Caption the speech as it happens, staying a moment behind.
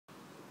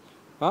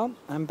Well,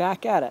 I'm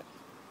back at it.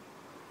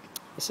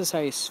 This is how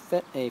you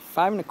fit a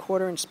 5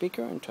 1/4 inch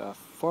speaker into a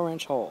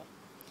 4-inch hole.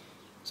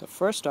 So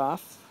first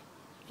off,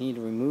 you need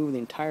to remove the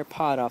entire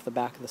pod off the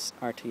back of this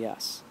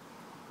RTS.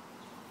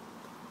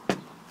 And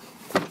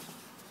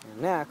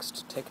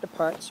next, take it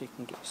apart so you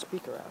can get your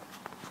speaker out.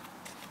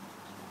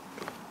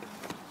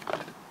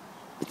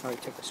 Or you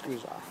take the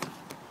screws off.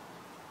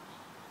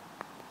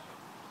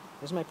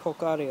 Here's my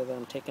polka audio that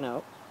I'm taking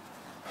out.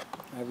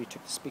 I already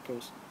took the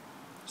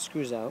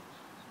screws out.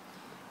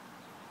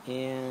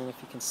 And if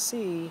you can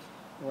see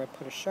where I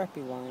put a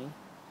Sharpie line,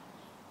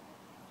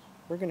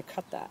 we're going to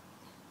cut that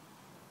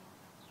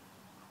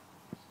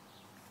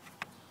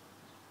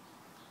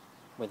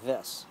with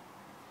this.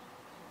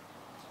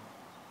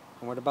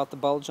 And what about the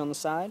bulge on the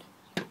side?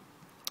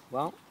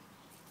 Well,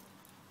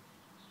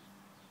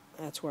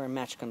 that's where a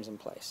match comes in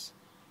place.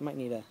 You might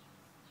need a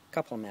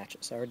couple of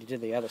matches. I already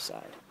did the other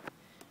side.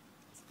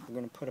 We're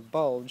going to put a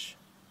bulge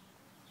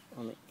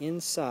on the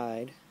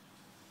inside,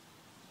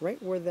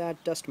 right where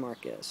that dust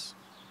mark is.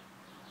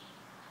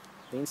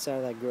 The inside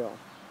of that grill.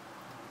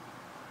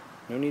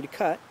 No need to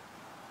cut.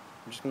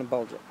 I'm just going to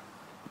bulge it.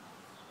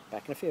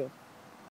 Back in a few.